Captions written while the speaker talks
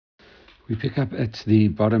We pick up at the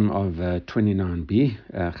bottom of 29b,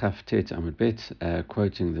 Chaf Tet Amud Bet,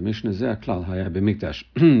 quoting the Mishnah, Zeh Klal Haya B'Mikdash.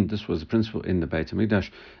 This was a principle in the Beit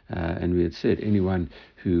HaMikdash, and we had said anyone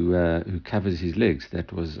who covers his legs,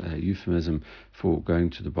 that was a euphemism for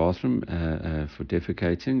going to the bathroom, for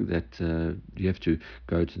defecating, that you have to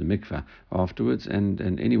go to the mikveh afterwards, and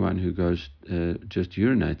anyone who goes just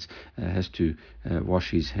urinates has to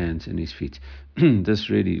wash his hands and his feet. This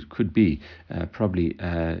really could be probably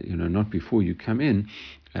not before you come in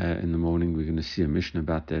the morning. We're going to see a Mishnah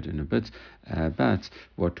about that in a bit. But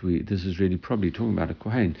this is really probably talking about a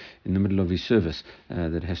Kohen in the middle of his service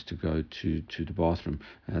that has to go to the bathroom.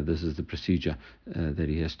 This is the procedure that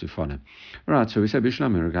he has to follow. All right, so we say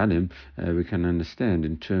Bishlam Regalim, we can understand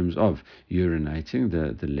in terms of urinating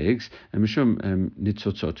the legs, and Mishum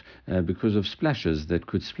Nitzotzot, because of splashes that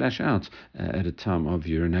could splash out at a time of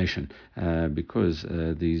urination, because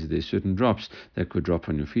there's certain drops that could drop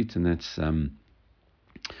on your feet, and that's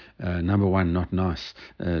number one, not nice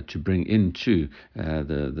to bring into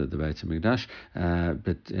the Beit HaMikdash,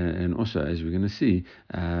 but and also, as we're going to see,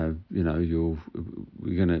 we're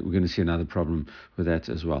going to see another problem with that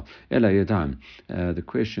as well. Ela Yadam. The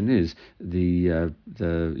question is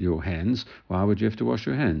your hands. Why would you have to wash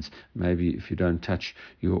your hands? Maybe if you don't touch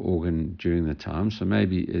your organ during the time, so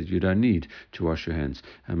maybe you don't need to wash your hands.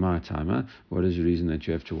 My timer. What is the reason that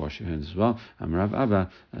you have to wash your hands as well? Rav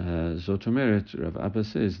Abba Zotomeret. Rav Abba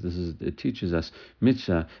says it teaches us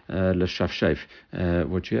mitzvah l'shafshef.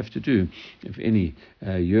 What you have to do if any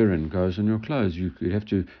urine goes on your clothes, you have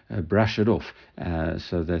to brush it off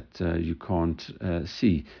so that you can't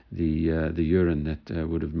see the urine that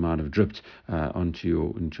might have dripped onto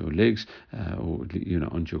your legs or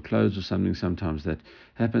onto your clothes or something. Sometimes that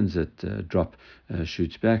happens. That drop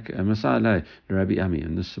shoots back. Masalai Rabbi Ami,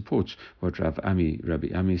 and this supports what Rabbi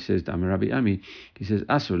Ami says. Rabbi Ami, he says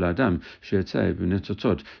asur l'adam she'etzei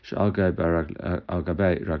b'netzotzot she'al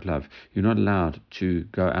gabei raglav. You're not allowed to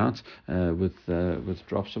go out with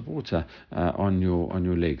drops of water on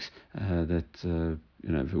your legs.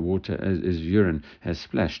 If water as urine has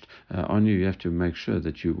splashed on you, you have to make sure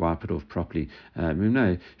that you wipe it off properly. It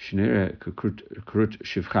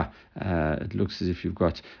looks as if you've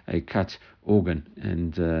got a cut organ,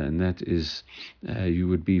 and that is you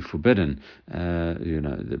would be forbidden.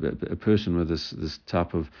 A person with this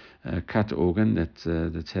type of cut organ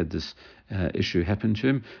that's had this issue happen to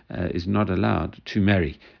him is not allowed to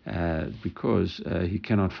marry because he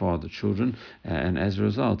cannot father children, and as a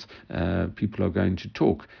result, people are going to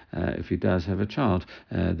talk if he does have a child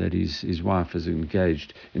that his wife is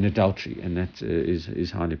engaged in adultery, and that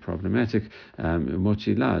is highly problematic.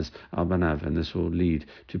 Motzi laz al banav, and this will lead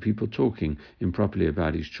to people talking improperly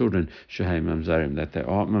about his children, shehei mamzarim, that they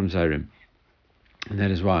are mamzarim. And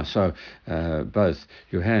that is why. So both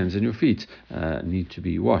your hands and your feet need to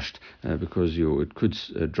be washed because it could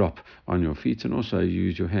drop on your feet, and also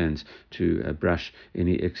use your hands to brush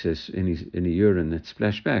any excess, any urine that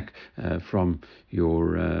splashed back from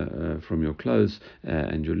your clothes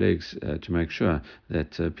and your legs to make sure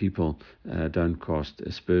that people don't cast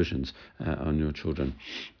aspersions on your children.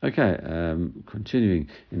 Okay, continuing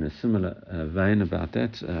in a similar vein about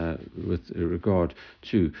that with regard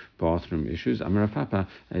to bathroom issues. Papa,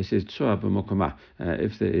 he says,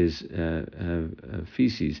 if there is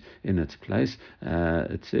feces in its place,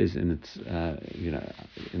 it says in its,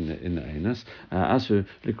 in the anus, Asur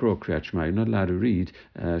likro kriyat Shema, you're not allowed to read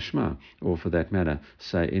Shema, or for that matter,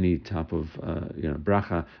 say any type of,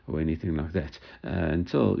 bracha or anything like that,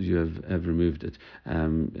 until you have removed it.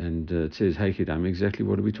 And it says, hey kidam, exactly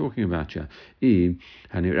what are we talking about here?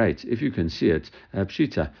 If you can see it,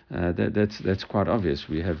 pshita, that's quite obvious.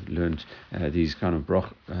 We have learned these kind of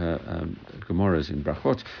Gemaras in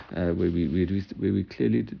Brachot, where we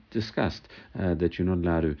clearly discussed that you're not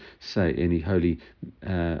allowed to say any holy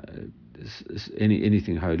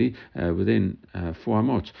anything holy within 4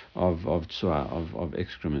 amot of tsua, of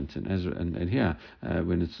excrement, and here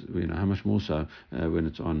when it's how much more so when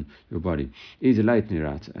it's on your body. Either late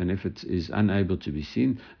nirat, and if it is unable to be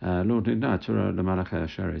seen, Lord Torah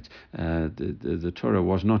the Torah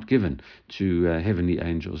was not given to heavenly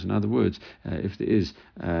angels. In other words, if there is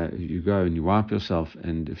you go and you wipe yourself,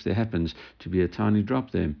 and if there happens to be a tiny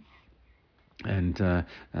drop there, and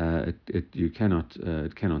it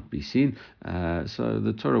cannot be seen. So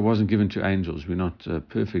the Torah wasn't given to angels. We're not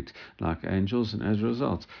perfect like angels, and as a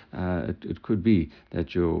result, it could be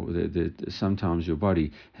that sometimes your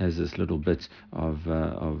body has this little bit of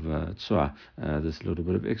tzua, this little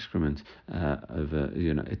bit of excrement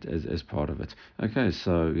as part of it. Okay,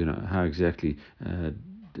 so how exactly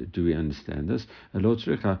do we understand this?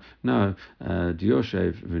 No,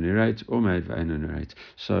 Dioshev v'nirate, Omed v'einonirate.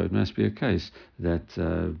 So it must be a case that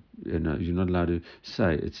you're not allowed to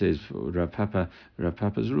say. It says Rav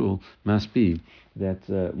Papa's rule must be that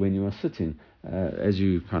when you are sitting, as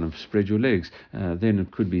you kind of spread your legs, then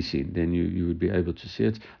it could be seen. Then you would be able to see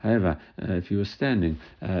it. However, if you were standing,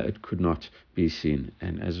 it could not be seen,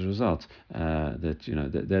 and as a result,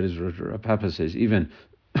 that is what Rav Papa says. Even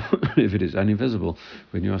if it is only visible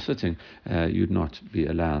when you are sitting, you'd not be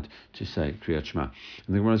allowed to say Kriyat Shema.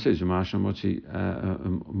 And the Gemara says, well,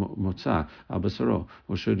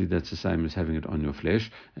 surely that's the same as having it on your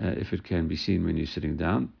flesh. If it can be seen when you're sitting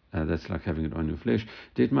down, that's like having it on your flesh.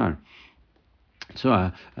 Ditmar.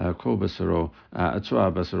 Tzua basaro,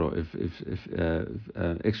 if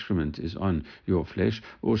excrement is on your flesh,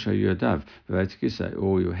 or shayuadav b'beit kisei,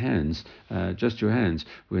 or your hands, just your hands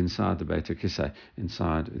were inside the beit kisei,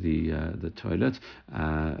 inside the toilet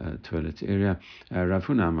area. Rav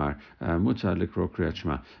Huna Amar mutar likro kriyat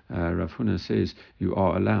shema. Rav Huna says you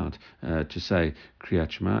are allowed to say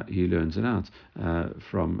Kriyat Shema. He learns it out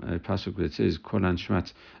from a pasuk that says Kolan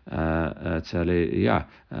Shmat Tzalei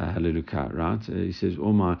Hallelujah. Right? He says,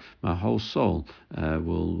 "All my whole soul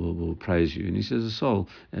will praise you." And he says the soul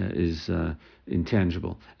is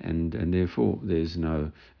intangible, and therefore there's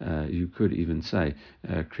no. You could even say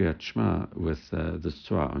Kriyat Shema with the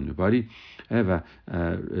tzua on your body. However,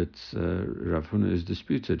 it's Rav Huna is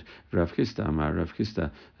disputed. Rav Chisda Amar. Rav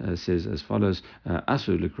Chisda says as follows: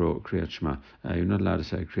 Asu likro Kriyat Shema. You're not allowed to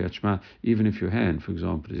say Kriyat Shema, even if your hand, for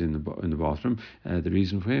example, is in the bathroom. The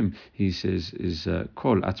reason for him, he says, is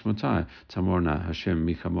Kol Atzmotai Tamorna Hashem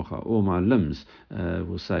Michamocha. All my limbs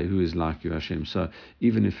will say, "Who is like you, Hashem?" So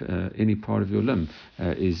even if any part of your limb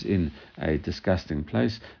is in a disgusting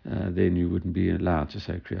place, then you wouldn't be allowed to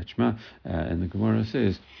say Kriyat Shema. And the Gemara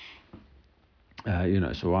says,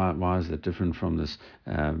 so why is that different from this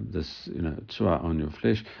tzua on your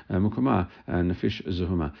flesh? Mukama nafish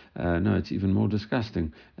zuhuma. No, it's even more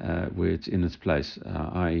disgusting where it's in its place,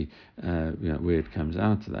 i.e., where it comes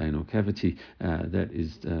out, the anal cavity. That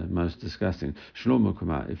is most disgusting. Shlom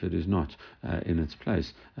mukama, if it is not in its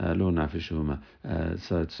place, lo nafish zuhuma.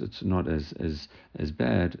 So it's not as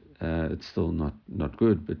bad. It's still not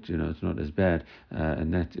good, but it's not as bad,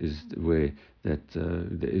 and that is where that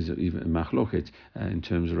there is even a machloket in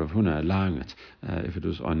terms of Rav Huna allowing it if it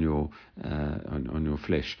was on your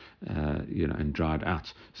flesh, and dried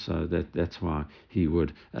out. So that's why he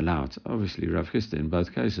would allow it. Obviously, Rav Chisda in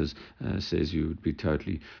both cases says you would be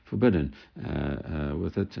totally forbidden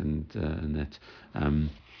with it, and that.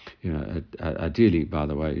 Ideally, by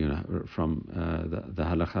the way, from the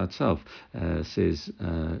halacha itself says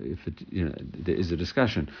if it, there is a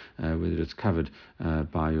discussion whether it's covered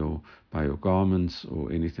by your garments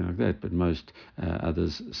or anything like that, but most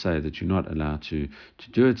others say that you're not allowed to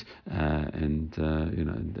do it, and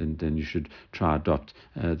then you should try adopt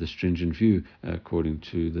the stringent view according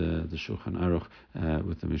to the Shulchan Aruch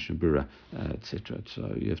with the Mishnah Berurah, etc.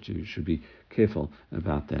 So you should be careful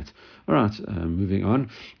about that. All right, moving on.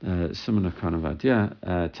 Similar kind of idea.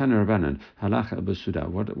 Tana Rabbanan halacha b'suda.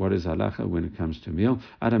 What is halacha when it comes to a meal?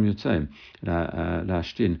 Adam yotzei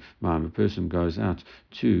lashtin ma'am. A person goes out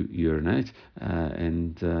to urinate,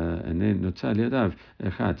 and then notzal yadav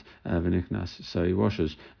echad v'nichnas. So he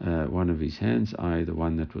washes one of his hands, i.e., the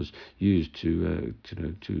one that was used to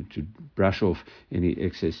brush off any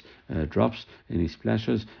excess drops, any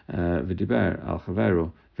splashes. V'dibar al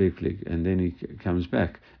chavero. And then he comes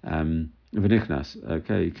back. He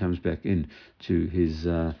comes back in to his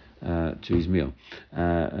meal.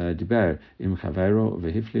 Dibar im chavero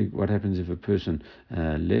vehiflig. What happens if a person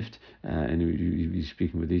left and he's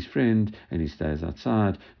speaking with his friend and he stays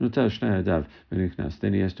outside?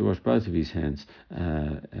 Then he has to wash both of his hands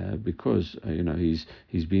because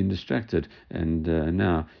he's been distracted, and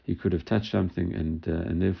now he could have touched something, and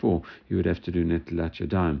therefore he would have to do netilat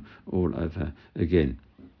yadayim all over again.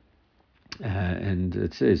 And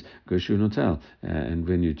it says Goshu Notel, and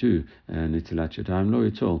when you do Nitilat Yadayim Lo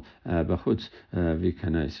Yitol Bachutz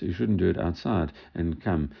Vikanes, you shouldn't do it outside and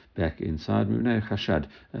come back inside Chashad,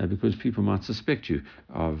 because people might suspect you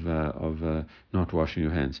of not washing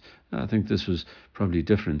your hands. I think this was probably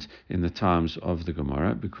different in the times of the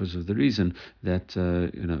Gemara because of the reason that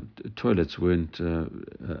toilets weren't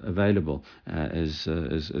available as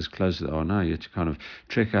close as they are now. You had to kind of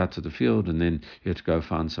trek out to the field, and then you had to go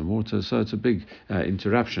find some water. So it's a big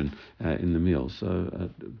interruption in the meal. So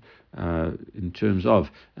in terms of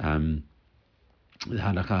the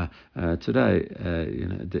halakha today,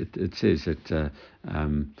 it says that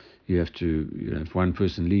you have to, if one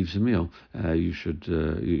person leaves a meal, you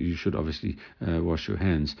should obviously wash your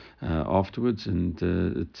hands afterwards. And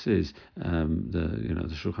it says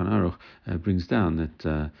the Shulchan Aruch brings down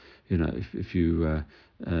that if you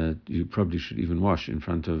you probably should even wash in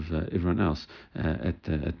front of everyone else at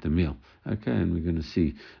the meal. Okay, and we're going to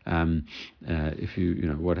see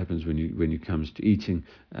if what happens when you comes to eating,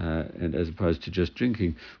 and as opposed to just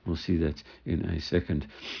drinking. We'll see that in a second.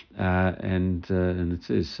 And it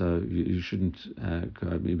says so you shouldn't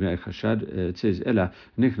go. It says Ella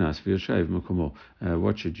Nichnas v'yoshev makomo.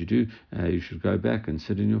 What should you do? You should go back and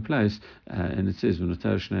sit in your place. And it says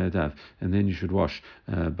v'notar shnei yadav, and then you should wash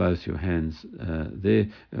both your hands there.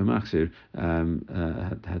 Machzir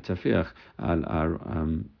hatafiach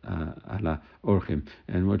ala orchim.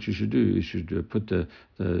 And what you should do, you should put the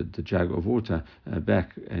jug of water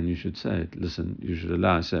back, and you should say, listen, you should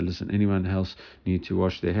listen, anyone else need to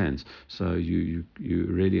wash their hands. So you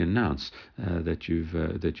really announce that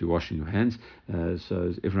you're washing your hands,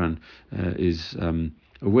 so everyone is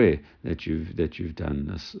aware that you've done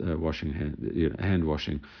this hand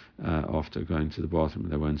washing after going to the bathroom.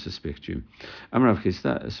 They won't suspect you. Rav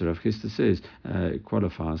Chisda, so Rav Chisda says,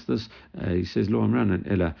 qualifies this. He says, Lo amranan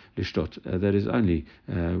ela lishtot. That is only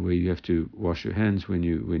where you have to wash your hands when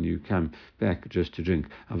you come back just to drink.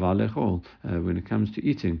 Aval lechol, when it comes to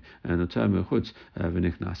eating, notar mechutz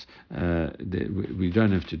v'nichnas. We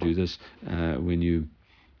don't have to do this when you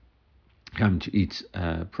come to eat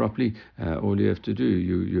properly. All you have to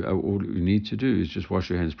do, all you need to do is just wash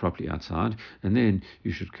your hands properly outside, and then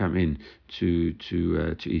you should come in to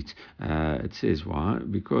eat. It says why?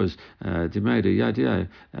 Because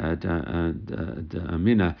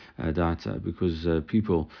because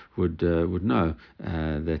people would know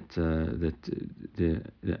that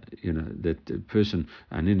a person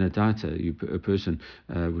anina data, a person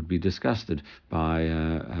would be disgusted by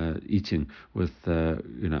eating with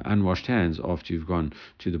unwashed hands after you've gone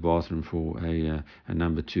to the bathroom for a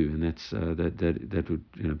number two, and that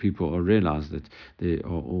would people will realize that there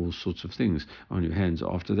are all sorts of things on your hands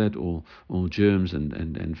after that, all germs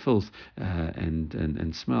and filth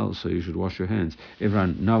and smell. So you should wash your hands.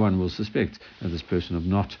 No one will suspect this person of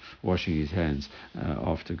not washing his hands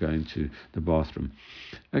after going to the bathroom.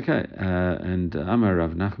 Okay, and Amar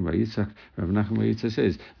Rav Nachman bar Yitzchak. Rav Nachman bar Yitzchak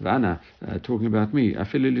says, "V'ana, talking about me,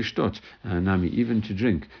 afilu lishtot, nami, even to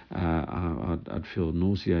drink, I'd feel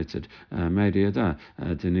nauseated. Me'ediyada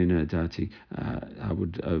denina dati.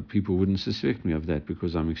 People wouldn't suspect me of that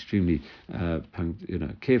because I'm extremely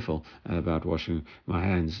careful about washing my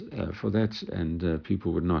hands for that, and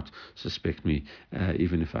people would not suspect me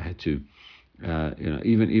even if I had to."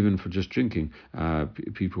 Even for just drinking,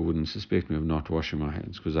 people wouldn't suspect me of not washing my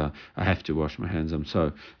hands because I have to wash my hands. I'm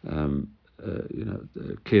so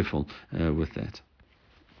careful with that.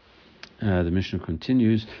 The Mishnah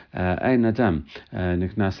continues, Ein Adam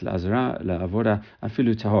Nichnas La'azara La'avoda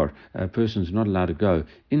Afilu Tahor. A person's not allowed to go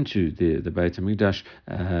into the Beit HaMikdash.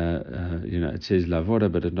 It says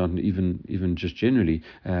La'avoda, but not even just generally,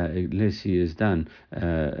 unless he is done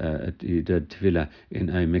he did Tefillah in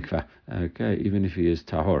a mikveh. Okay, even if he is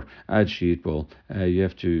Tahor, Ad Sheet Ball, you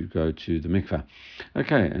have to go to the mikveh.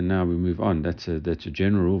 Okay, and now we move on. That's a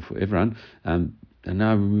general rule for everyone. And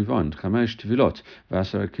now we move on. Chamesh Tevilot,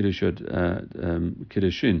 Vasar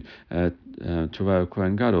Kiddushin, Tova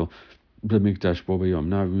Kohen Gadol, B'Mikdash Bo B'Yom.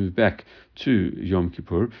 Now we move back to Yom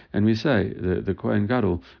Kippur, and we say the Kohen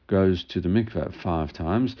Gadol goes to the mikveh 5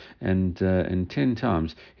 times, and 10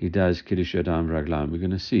 times he does Kiddush Yadayim Raglayim. We're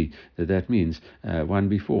going to see that means one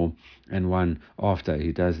before and one after.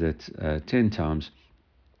 He does that 10 times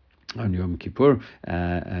on Yom Kippur,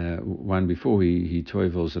 one before he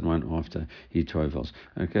toivels and one after he toivels.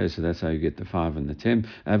 Okay, so that's how you get the 5 and the 10.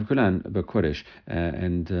 Avkulan b'kodesh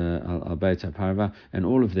and al Beit HaParva, and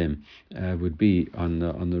all of them would be on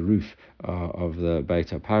the roof of the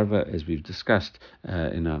Beit HaParva, as we've discussed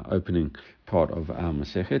in our opening part of our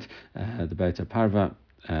Masechet. The Beit HaParva,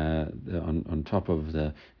 on top of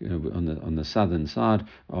on the southern side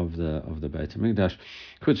of the Beit HaMikdash,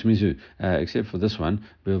 Chutz Mizu, except for this one,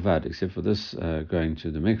 Bilvad, except for this going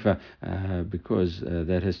to the mikveh, because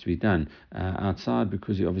that has to be done outside,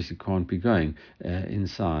 because you obviously can't be going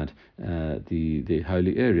inside the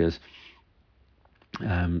holy areas.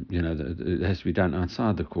 It has to be done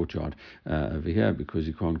outside the courtyard over here, because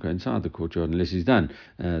you can't go inside the courtyard unless he's done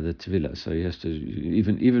the tevilah. So he has to,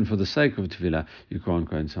 even for the sake of tevilah, you can't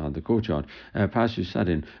go inside the courtyard. Pashu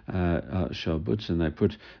Sadin Shalbutz, and they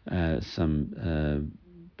put some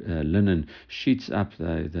linen sheets up.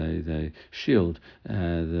 They shield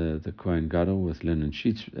the Kohen Gadol with linen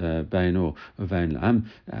sheets, Bain or Vain Lam,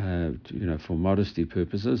 for modesty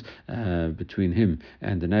purposes, between him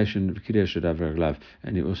and the nation.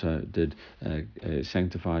 And he also did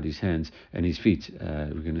sanctified his hands and his feet.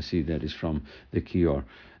 We're going to see that is from the Kior.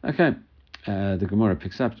 Okay. The Gemara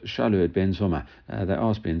picks up Shalu at Ben Zoma. They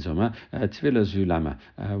asked Ben Zoma, Tvila Zulama,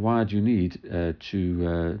 why do you need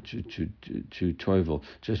to toivel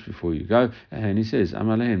just before you go? And he says,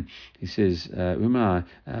 Amalein, he says, Uma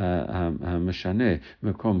Mashane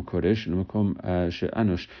Makom Kodesh Makom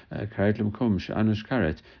She'anush Karet Makom She'anush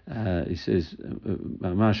Karet. He says,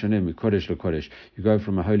 Mashane Kodesh LeKodesh. You go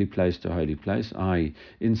from a holy place to a holy place, i.e.,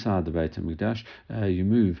 inside the Beit HaMikdash. You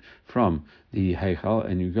move from the Heichal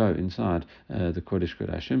and you go inside the Kodesh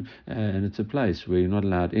Kodashim, and it's a place where you're not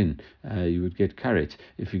allowed in. You would get karet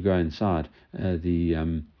if you go inside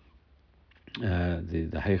the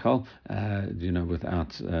Heichal,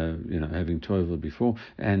 without having toivel before,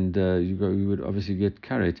 and you would obviously get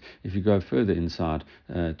karet if you go further inside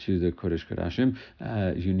to the Kodesh Kodashim.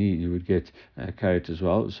 You would get karet as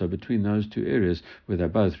well. So between those two areas, where they're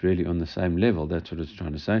both really on the same level, that's what it's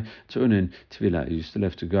trying to say. Tu'unin tvila, you still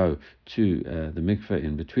have to go to the mikveh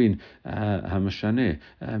in between. Hamashaneh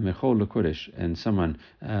mechol lekodesh, and someone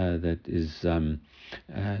that is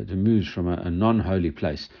that moves from a non-holy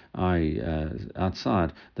place,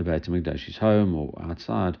 outside the Beit HaMikdash, his home, or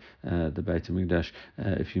outside the Beit HaMikdash,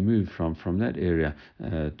 if you move from that area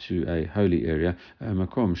to a holy area,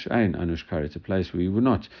 makom she'ein anush karet, a place where you would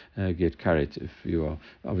not get karet. If you are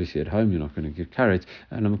obviously at home, you're not going to get karet,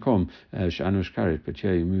 and makom she'anush karet, but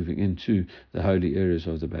here you're moving into the holy areas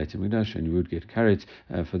of the Beit HaMikdash, and you would get karet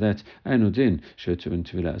for that. Einudin she'tu'un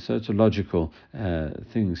tvila. So it's a logical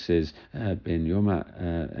thing, says Ben Yoma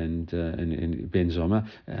and Ben Zoma,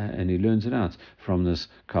 and he learns it out from this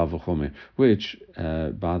Kal V'chomer, which,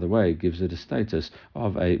 by the way, gives it a status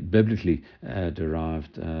of a biblically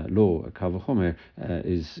derived law. A Kal V'chomer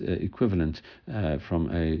is equivalent from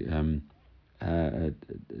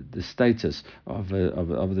the status of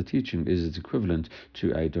the teaching is its equivalent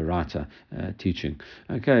to a Dorata teaching.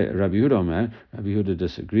 Okay, Rabbi Yehuda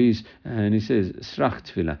disagrees, and he says Srach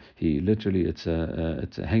Tefillah. He literally, it's a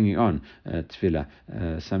hanging on Tefillah,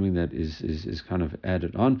 something that is kind of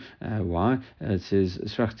added on. Why? It says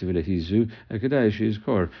Srach Tefillah Hizu Kedai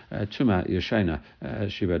Shizkor Tuma Yeshena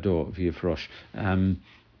Shibador V'Yifrosh.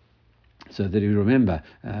 So that you remember,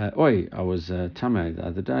 I was tamei the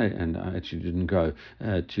other day, and I actually didn't go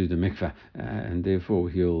to the mikveh, and therefore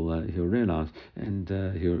he'll realize, and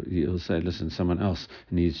he'll say, listen, someone else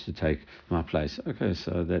needs to take my place. Okay,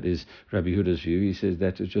 so that is Rabbi Yehuda's view. He says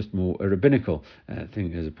that is just more a rabbinical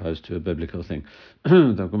thing as opposed to a biblical thing.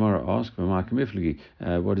 The Gemara asks,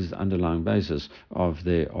 what is the underlying basis of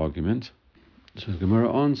their argument? So the Gemara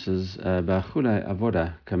answers, Ba'chulei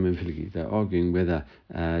avoda kamimfilgi. They're arguing whether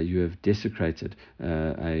you have desecrated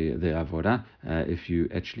the avoda if you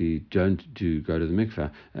actually don't go to the mikveh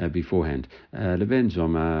beforehand. Leben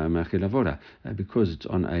zoma machil avoda, because it's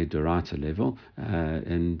on a dorata level,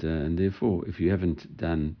 and therefore, if you haven't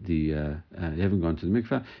done you haven't gone to the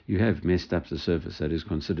mikveh, you have messed up the surface. That is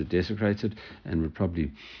considered desecrated and would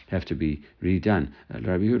probably have to be redone.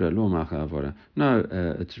 Rabbi Yehuda lo machil avoda. No,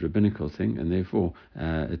 it's a rabbinical thing, and therefore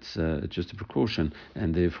it's just a precaution,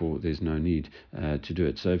 and therefore there's no need to do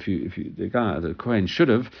it. So if the Kohen should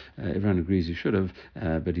have, everyone agrees he should have,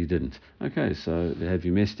 but he didn't. Okay, so have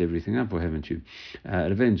you messed everything up, or haven't you?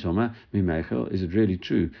 Leven Zoma Mimeichel, is it really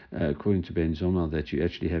true, according to Ben Zoma, that you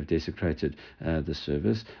actually have desecrated the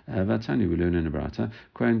service? Vatani, we learn in a brata,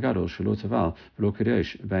 Kohen Gadol Shalot Aval V'lo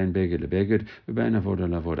Kadesh Bein Beged LeBeged Bein Avoda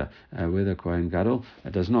LaVoda, where the Kohen Gadol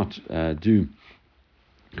does not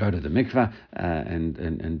go to the mikveh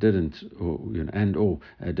and didn't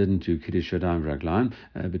didn't do kiddush yadayim raglayim,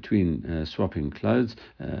 between swapping clothes,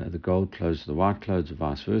 the gold clothes to the white clothes, or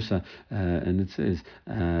vice versa, and it says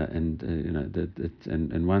and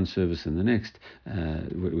one service and the next,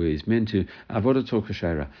 where he's meant to avodah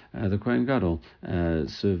kosher, the Kohen Gadol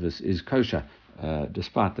service is kosher,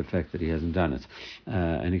 despite the fact that he hasn't done it.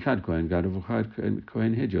 And he had Kohen Gadol,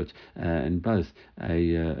 Kohen Hedyot, and both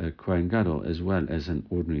a Kohen Gadol as well as an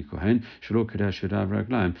ordinary Kohen. Shelo Kedash Yadav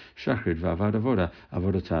Raglaim, Shachrit V'Avad Avoda,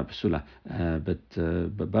 Avodata Psula.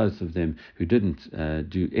 But both of them who didn't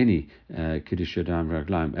do any Kiddush Yadayim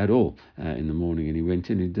Raglaim at all in the morning, and he went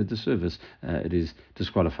in, he did the service, it is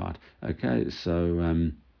disqualified. Okay,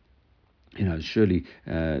 so Surely,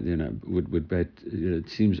 would but it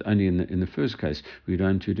seems only in the first case we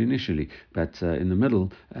don't do it initially, but in the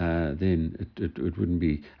middle, then it wouldn't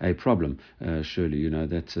be a problem. Surely,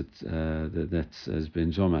 that's it. That's as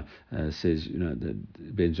Ben Zoma says.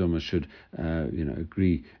 That Ben Zoma should,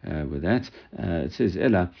 agree with that. It says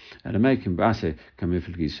Ella Adamekim Base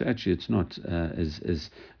Kamifilgi. So actually, it's not as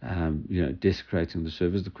desecrating the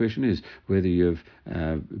service. The question is whether you've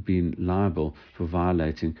been liable for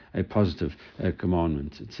violating a positive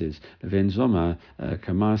commandment. It says, "Ven zoma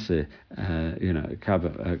kamase,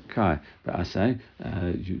 kai ba'asei."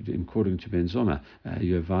 According to Ben Zoma,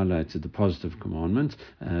 you have violated the positive commandment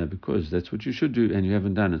because that's what you should do, and you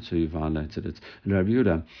haven't done it, so you violated it. Rabbi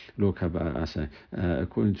Yehuda, lo kaba'asei.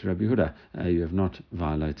 According to Rabbi Yehuda, you have not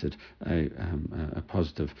violated a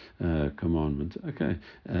positive commandment. Okay,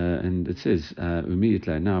 and it says, now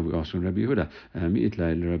we ask on Rabbi Yehuda,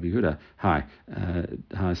 Rabbi Yehuda, hi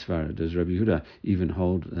svara. Does Rabbi Yehuda even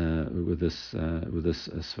hold with this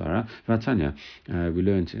svara? Vatanya, we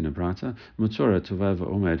learned in a brata, Matzora tovava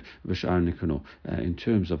omed v'shar nikono. In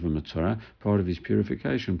terms of a Matzora, part of his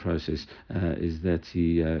purification process is that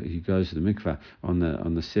he goes to the mikveh on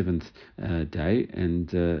the seventh day,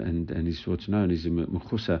 and he's what's known as a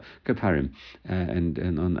mechusa kaparim, and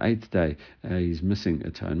on the eighth day he's missing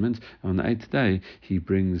atonement. On the eighth day he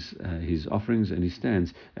brings his offerings and he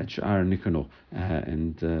stands at Sha'ar Nikanor,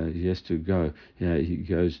 and he has to go. He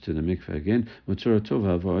goes to the mikveh again.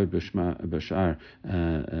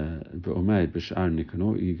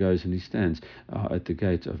 He goes and he stands at the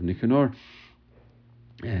gate of Nikanor.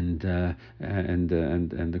 And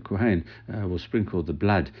the Kohen will sprinkle the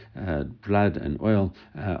blood and oil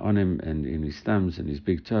on him and in his thumbs and his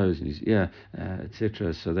big toes and his ear,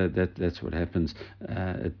 etc. So that's what happens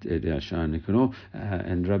at Sha'ar Nikanor.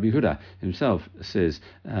 And Rabbi Yehuda himself says,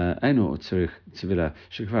 "Eino tzarich tzivila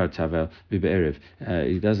shekvar tavel bibe'erev."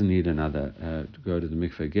 He doesn't need another to go to the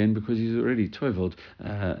mikveh again because he's already toiveled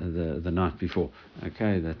the night before.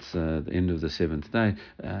 Okay, that's the end of the seventh day.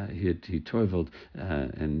 He toiveled.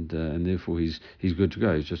 And therefore he's good to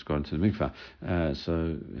go. He's just gone to the mikveh.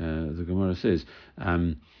 So the Gemara says,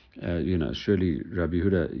 surely Rabbi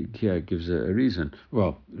Yehuda here gives a reason.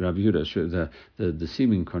 Well, Rabbi Yehuda, the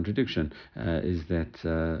seeming contradiction is that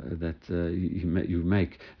you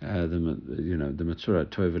make the Matzora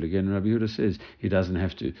toivel again. Rabbi Yehuda says he doesn't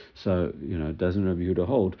have to. So doesn't Rabbi Yehuda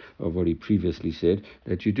hold of what he previously said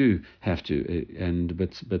that you do have to?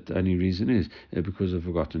 But the only reason is because of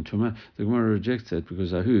forgotten tumah. The Gemara rejects it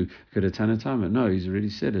because ahu kedatana. No, he's already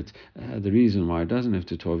said it. The reason why he doesn't have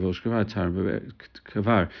to toivel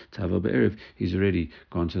kavar Tavel Be'erev, he's already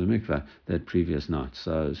gone to the mikveh that previous night.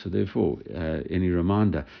 So therefore, any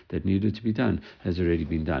reminder that needed to be done has already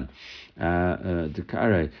been done. So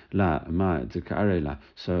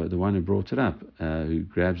the one who brought it up, who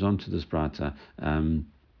grabs onto this brata,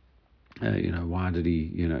 why did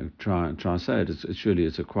he, try and say it? Surely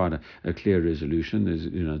it's quite a clear resolution. There's,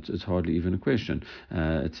 it's hardly even a question.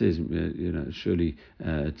 It says, surely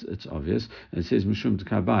it's obvious. It says, Mishum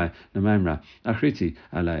Tkabai Namaimra Achriti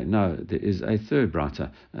Alay. No, there is a third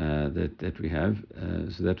brata that we have.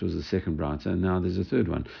 So that was the second brata, and now there's a third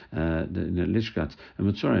one. Lishkat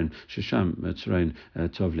Matzorin Shisham Matzorin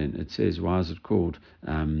Tovlin. It says, why is it called?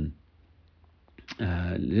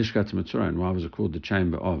 Lishkat Matzoraim. Why was it called the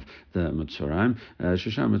chamber of the Matzoraim?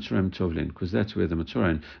 Shisham Matzoraim Tovlin, because that's where the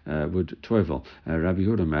Matzoraim would toivel. Rabbi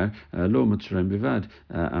Yehuda lo Matzoraim bivad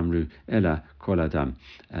amru ela kol adam.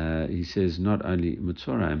 He says not only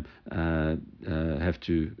Matzoraim have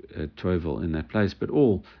to toivel in that place, but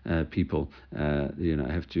all people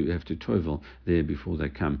have to toivel there before they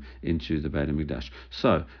come into the Beit HaMikdash.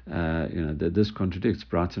 So this contradicts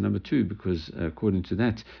brata number 2, because according to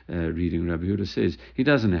that reading, Rabbi Yehuda says he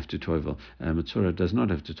doesn't have to toivel. Matzora does not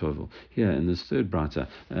have to toivel. Here in this third brata,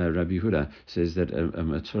 Rabbi Yehuda says that a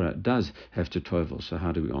Matzora does have to toivel. So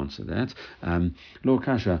how do we answer that? Lo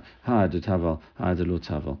kasha ha de tavel ha de lo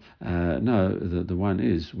tavel. No, the one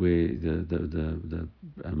is where the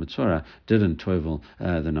Matzora didn't toivel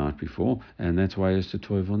the night before, and that's why he has to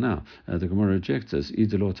toivel now. The Gemara rejects this.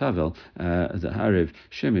 Ida lo tavel the harev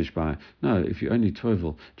shemish by. No, if you only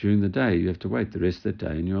toivel during the day, you have to wait the rest of the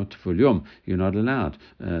day, and you're teful yom. You're not allowed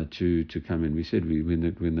to come in. We said when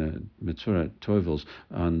the Matzora toivels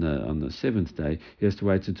on the seventh day, he has to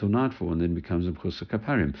wait until nightfall and then becomes a mchusa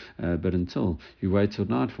kaparim. But until you wait till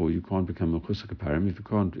nightfall, you can't become a mechusa kaparim.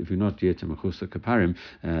 If you're not yet a mechusa kaparim,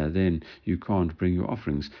 then you can't bring your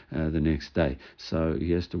offerings the next day. So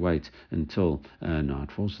he has to wait until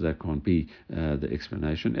nightfall. So that can't be the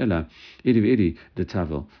explanation. Ella, idi the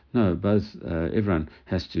tavel. No, both everyone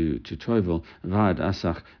has to toivel v'ad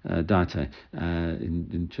asach date.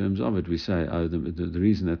 In terms of it, we say the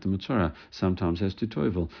reason that the Metzora sometimes has to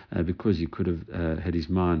toivel because he could have had his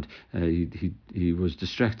mind. He was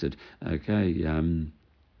distracted. Okay.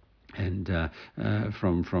 And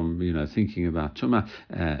from thinking about Tumah,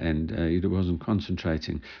 and he wasn't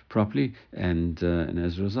concentrating properly, and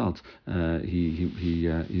as a result,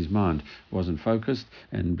 his mind wasn't focused,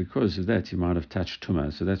 and because of that, he might have touched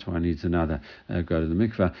Tumah. So that's why he needs another go to the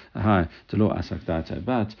mikveh.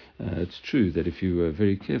 But it's true that if you were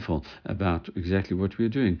very careful about exactly what we were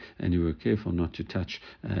doing, and you were careful not to touch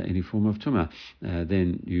any form of Tumah,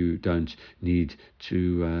 then you don't need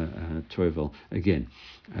to toivel again.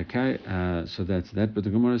 Okay, so that's that. But the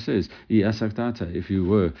Gemara says, if you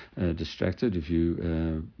were distracted, if you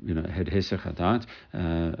had hesech hadat,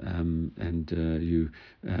 and you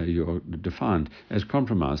are defined as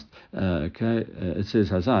compromised, it says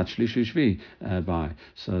hazat shlishi shvi by.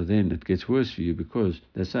 So then it gets worse for you because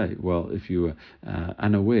they say, well, if you were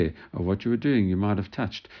unaware of what you were doing, you might have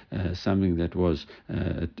touched something that was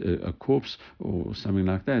a corpse or something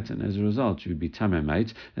like that, and as a result, you'd be tameh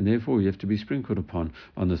mate, and therefore you have to be sprinkled upon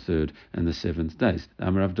on the third and the seventh days.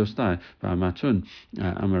 Amarav Dostai, Ba'amatun,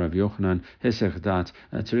 Amarav Yochanan, Hesech Dat,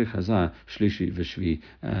 Tzrich Hazah, Shlishi V'Shvi.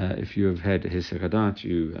 If you have had Hesech Dat,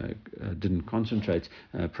 you didn't concentrate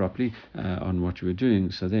properly on what you were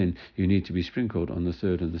doing, so then you need to be sprinkled on the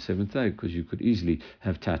third and the seventh day because you could easily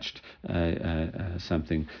have touched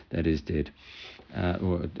something that is dead,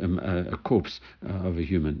 or a corpse of a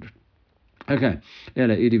human. Okay, so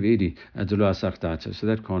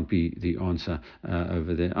that can't be the answer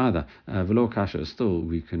over there either. V'lo kasha, still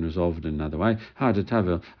we can resolve it in another way. Ha de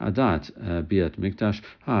tavel adat biat mikdash.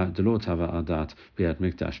 Ha de lo tava adat biat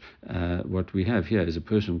mikdash. What we have here is a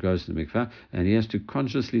person goes to the mikveh and he has to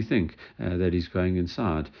consciously think that he's going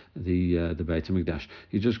inside the Beit HaMikdash.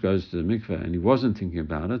 He just goes to the mikveh and he wasn't thinking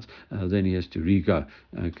about it. Then he has to re-go.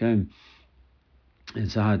 Okay.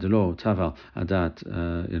 It's a law taval adat,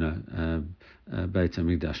 Beit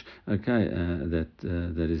HaMikdash. Okay,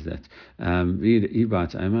 that is that. We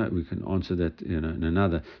can answer that in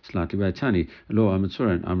another slightly way. Tani lo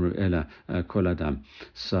amitzuren amru ela kol adam.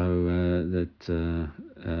 So that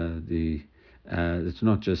it's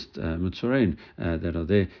not just Mutzorein that are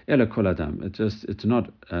there. Ela kol adam. It's not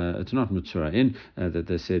Mutzorein that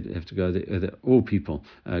they said have to go there. All people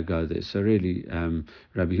go there. So really,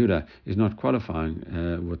 Rabbi Huda is not qualifying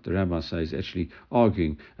what the rabbi says. Actually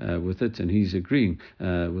arguing with it, and he's agreeing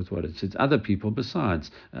with what it says. Other people besides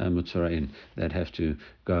Mutzorein that have to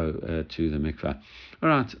go to the mikveh. All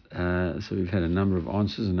right. So we've had a number of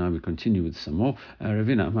answers, and now we continue with some more.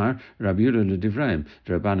 Ravina Amar Rabbi Huda ledivraim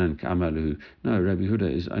Rabbanan ka'amaluhu. No, Rabbi Huda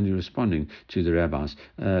is only responding to the rabbis.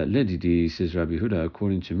 Ledidi, says Rabbi Huda,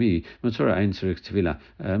 according to me, Matzorah ein tzarich tefillah.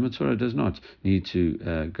 Matzorah does not need to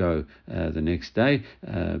go the next day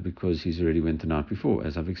because he's already went the night before,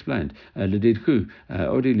 as I've explained. Ledidchu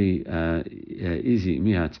odili easy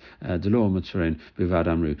miat delo Matzorain bivad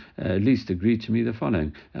amru. At least agree to me the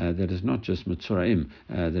following: that is not just Matzoraim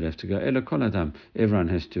that have to go. Ela kol adam, everyone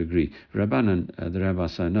has to agree. Rabbanan, the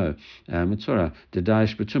rabbis say no. Matzorah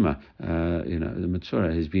dedayish b'tumah. The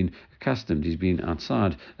Metzora has been accustomed. He's been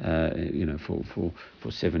outside, for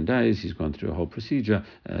 7 days. He's gone through a whole procedure.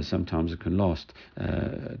 Sometimes it can last,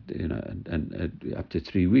 up to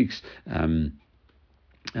 3 weeks. 2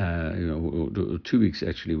 weeks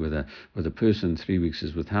actually with a person. 3 weeks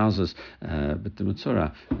is with houses, but the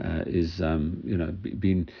Metzora is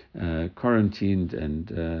being quarantined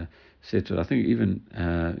and settled. I think even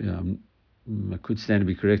I could stand to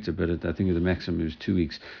be corrected, but I think the maximum is 2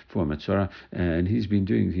 weeks for Metzora, and he's been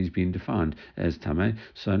defined as Tameh.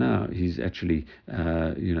 So now he's actually,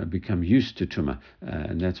 become used to Tumah,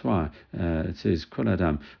 and that's why it says Kol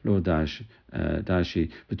Adam Lo Dashi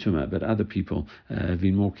B'Tumah. But other people have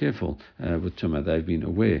been more careful with Tumah. They've been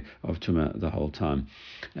aware of Tumah the whole time,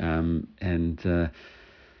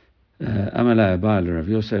 Amalai Abba Rav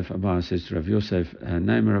Yosef. Abba says to Rav Yosef,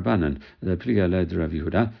 name Rabbanan, the Pliga led Rav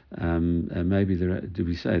Yehuda. Maybe do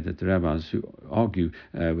we say that the rabbis who argue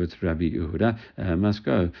with Rabbi Yehuda must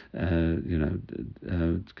go,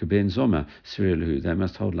 Ben Zoma, they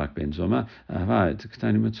must hold like Ben Zoma.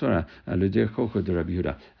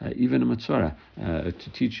 Even a Metzora to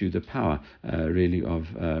teach you the power really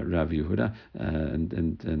of Rav Yehuda,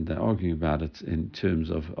 and they're arguing about it in terms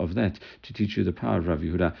of that, to teach you the power of Rav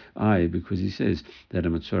Yehuda. because he says that a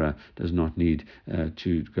Matzorah does not need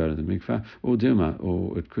to go to the mikveh, or Duma,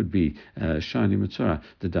 or it could be Shani Matzorah,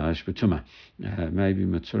 the Daesh Betuma. Maybe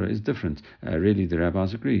Matzorah is different. Really, the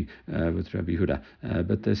rabbis agree with Rabbi Huda,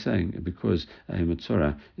 but they're saying because a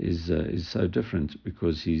Matzorah is so different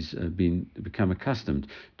because he's become accustomed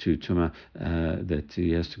to Tuma that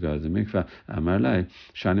he has to go to the mikveh. Amarle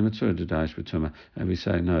Shani Matzorah the Daesh Betuma, and we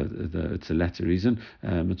say no, it's a latter reason.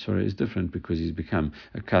 Matzorah is different because he's become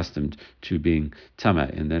accustomed to being Tama,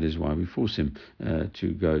 and that is why we force him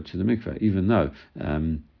to go to the mikveh, even though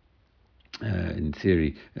in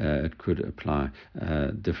theory, it could apply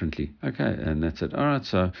differently. Okay, and that's it. All right,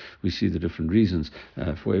 so we see the different reasons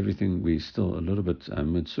for everything. We're still a little bit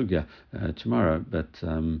midsugya tomorrow, but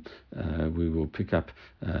we will pick up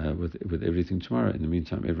with everything tomorrow. In the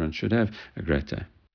meantime, everyone should have a great day.